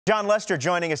Jon Lester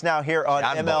joining us now here on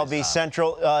MLB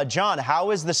Central. John, how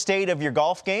is the state of your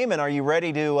golf game, and are you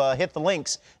ready to hit the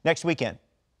links next weekend?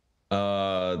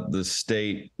 The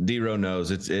state, D-Row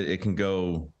knows it can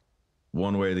go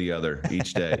one way or the other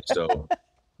each day. So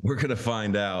we're going to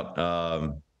find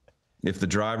out. If the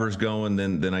driver's going,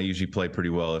 then I usually play pretty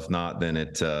well. If not, then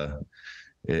it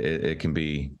can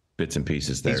be bits and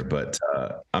pieces there. But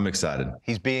I'm excited.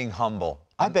 He's being humble.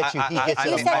 I bet you he hits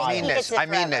it. I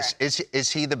mean this. Is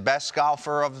he the best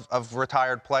golfer of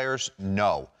retired players?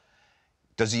 No.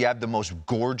 Does he have the most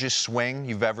gorgeous swing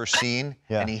you've ever seen?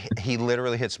 Yeah. And he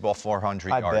literally hits the ball 400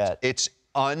 yards. Bet. It's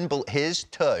unbelievable. His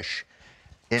tush,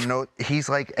 he's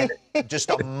like just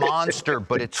a monster,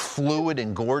 but it's fluid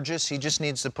and gorgeous. He just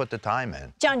needs to put the time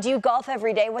in. John, do you golf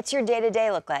every day? What's your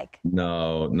day-to-day look like?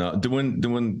 No.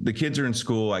 When the kids are in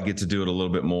school, I get to do it a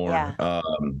little bit more. Yeah.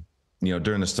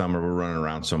 During the summer, we're running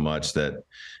around so much that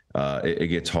it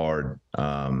gets hard.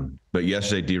 But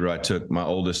yesterday, D-Row, I took my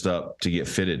oldest up to get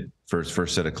fitted for his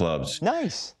first set of clubs.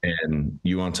 Nice. And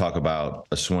you want to talk about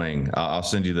a swing? I'll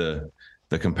send you the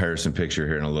comparison picture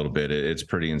here in a little bit. It's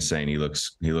pretty insane. He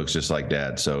looks just like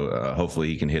Dad. So hopefully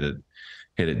he can hit it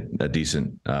a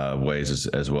decent ways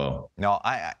as well. No,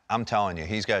 I'm telling you,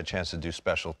 he's got a chance to do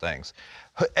special things.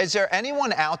 Is there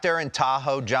anyone out there in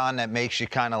Tahoe, John, that makes you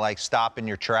kind of like stop in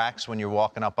your tracks when you're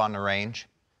walking up on the range?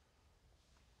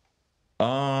 Or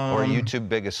are you too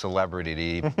big a celebrity to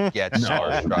even get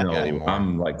starstruck anymore?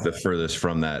 I'm like the furthest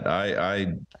from that.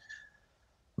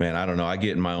 Man, I don't know. I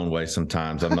get in my own way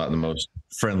sometimes. I'm not the most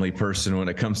friendly person when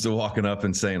it comes to walking up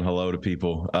and saying hello to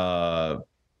people.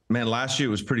 Man, last year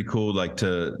it was pretty cool, like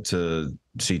to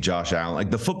see Josh Allen.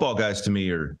 Like the football guys to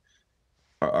me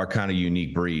are kind of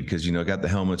unique breed because got the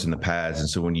helmets and the pads, and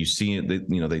so when you see it,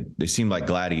 they seem like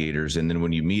gladiators, and then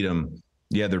when you meet them,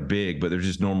 yeah, they're big, but they're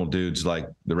just normal dudes like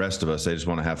the rest of us. They just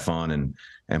want to have fun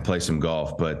and play some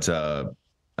golf. But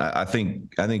I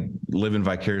think living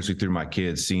vicariously through my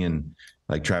kids, seeing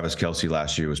like Travis Kelce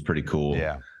last year was pretty cool.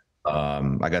 Yeah.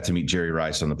 I got to meet Jerry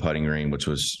Rice on the putting green, which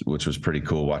was pretty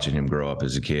cool watching him grow up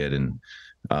as a kid. And,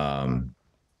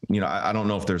 I don't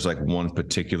know if there's like one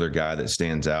particular guy that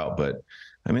stands out, but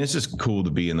I mean, it's just cool to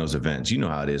be in those events. You know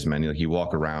how it is, man. Like you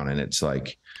walk around and it's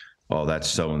like, oh, that's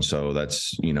so-and-so.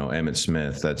 That's, Emmitt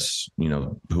Smith. That's,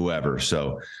 whoever.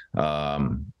 So, I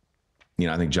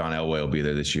think John Elway will be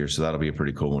there this year. So that'll be a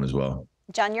pretty cool one as well.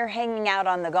 John, you're hanging out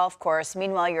on the golf course.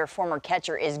 Meanwhile, your former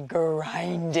catcher is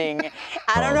grinding.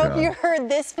 I don't know if you heard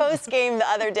this post game the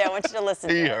other day. I want you to listen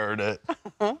to it. He heard it.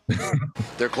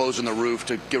 They're closing the roof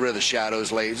to get rid of the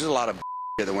shadows late. There's a lot of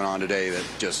that went on today that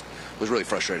just was really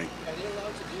frustrating. Are they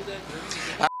allowed to do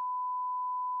that?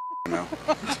 No.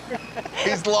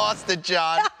 He's lost it,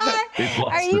 John.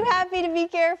 Are you happy to be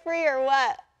carefree or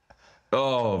what?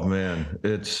 Oh, man.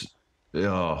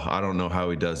 I don't know how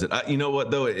he does it. You know what,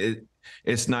 though?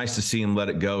 It's nice to see him let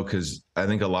it go because I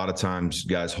think a lot of times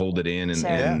guys hold it in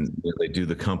and they do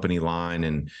the company line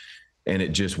and it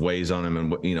just weighs on him.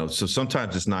 And, so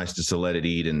sometimes it's nice just to let it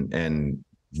eat and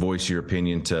voice your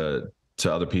opinion to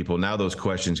other people. Now those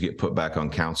questions get put back on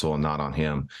counsel and not on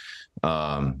him.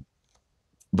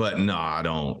 But no, I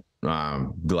don't.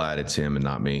 I'm glad it's him and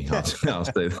not me. I'll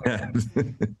say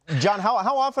that. John, how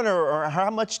often or how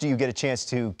much do you get a chance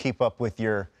to keep up with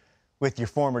your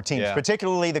former teams,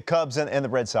 particularly the Cubs and the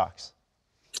Red Sox?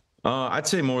 I'd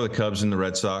say more the Cubs and the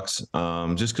Red Sox,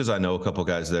 just because I know a couple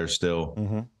guys there still.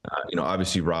 Mm-hmm.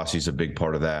 Obviously Rossi's a big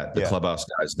part of that. The clubhouse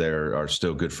guys there are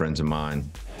still good friends of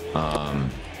mine.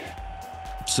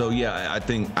 So yeah, I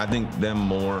think them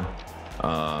more.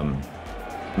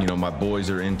 My boys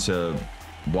are into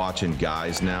watching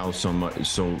guys now so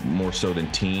more so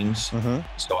than teams. Mm-hmm.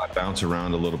 So I bounce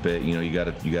around a little bit. You got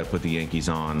to put the Yankees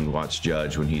on, watch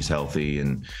Judge when he's healthy,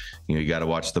 and you got to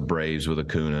watch the Braves with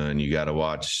Acuna, and you got to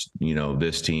watch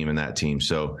this team and that team.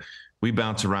 So we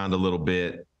bounce around a little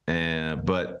bit,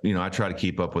 but I try to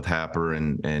keep up with Happer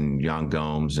and Yan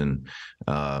Gomes and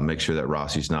make sure that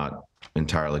Rossi's not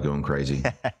entirely going crazy.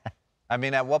 I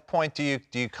mean, at what point do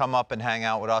you come up and hang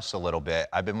out with us a little bit?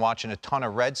 I've been watching a ton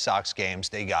of Red Sox games.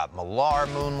 They got Millar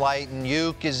moonlighting,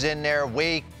 Uke is in there,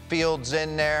 Wakefield's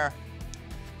in there.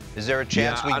 Is there a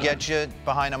chance we get you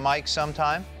behind a mic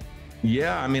sometime?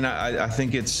 Yeah, I mean, I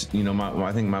think it's,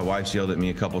 I think my wife's yelled at me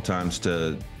a couple times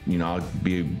to, I'll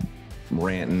be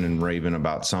ranting and raving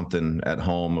about something at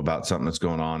home, about something that's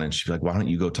going on, and she's like, why don't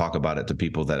you go talk about it to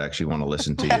people that actually want to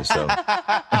listen to you? So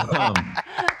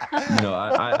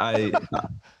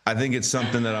I think it's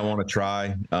something that I want to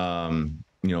try.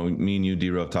 Me and you,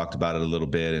 D-Row, have talked about it a little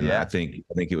bit, and I think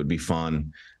it would be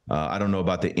fun. I don't know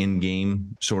about the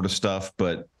in-game sort of stuff,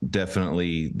 but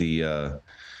definitely the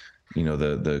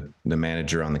the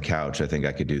manager on the couch, I think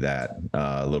I could do that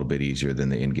a little bit easier than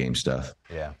the in-game stuff.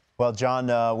 Yeah. Well,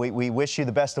 Jon, we wish you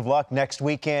the best of luck next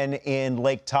weekend in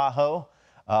Lake Tahoe.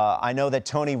 I know that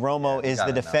Tony Romo is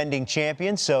the defending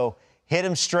champion, so hit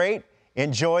him straight.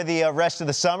 Enjoy the rest of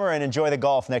the summer and enjoy the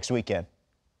golf next weekend.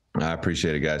 I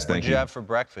appreciate it, guys. Thank you. What'd you have for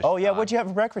breakfast? Oh, yeah. What'd you have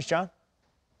for breakfast, Jon?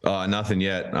 Nothing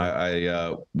yet.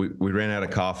 We ran out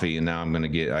of coffee, and now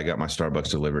I got my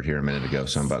Starbucks delivered here a minute ago,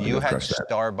 so I'm about to go crush that.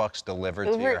 You had Starbucks delivered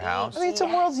to your house? I mean, he's a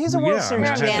World Series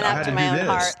champion. Man up to my own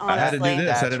heart, I had to do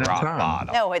this. I didn't have time.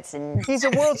 No, it's He's a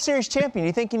World Series champion.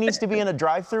 You think he needs to be in a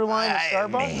drive-through line at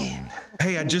Starbucks?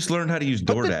 Hey, I just learned how to use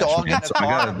the DoorDash, dog man, in the so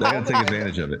I gotta take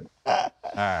advantage of it. All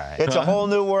right. It's a whole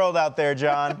new world out there,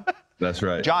 Jon. That's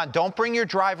right. Jon, don't bring your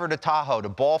driver to Tahoe. The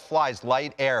ball flies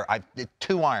light air.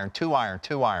 2-iron.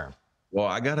 Well,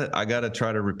 I gotta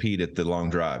try to repeat it the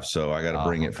long drive, so I gotta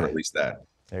bring it for at least that.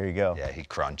 There you go. Yeah, he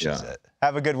crunches it.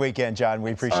 Have a good weekend, Jon. We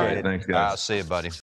appreciate it. Thanks, guys. I'll see you, buddy.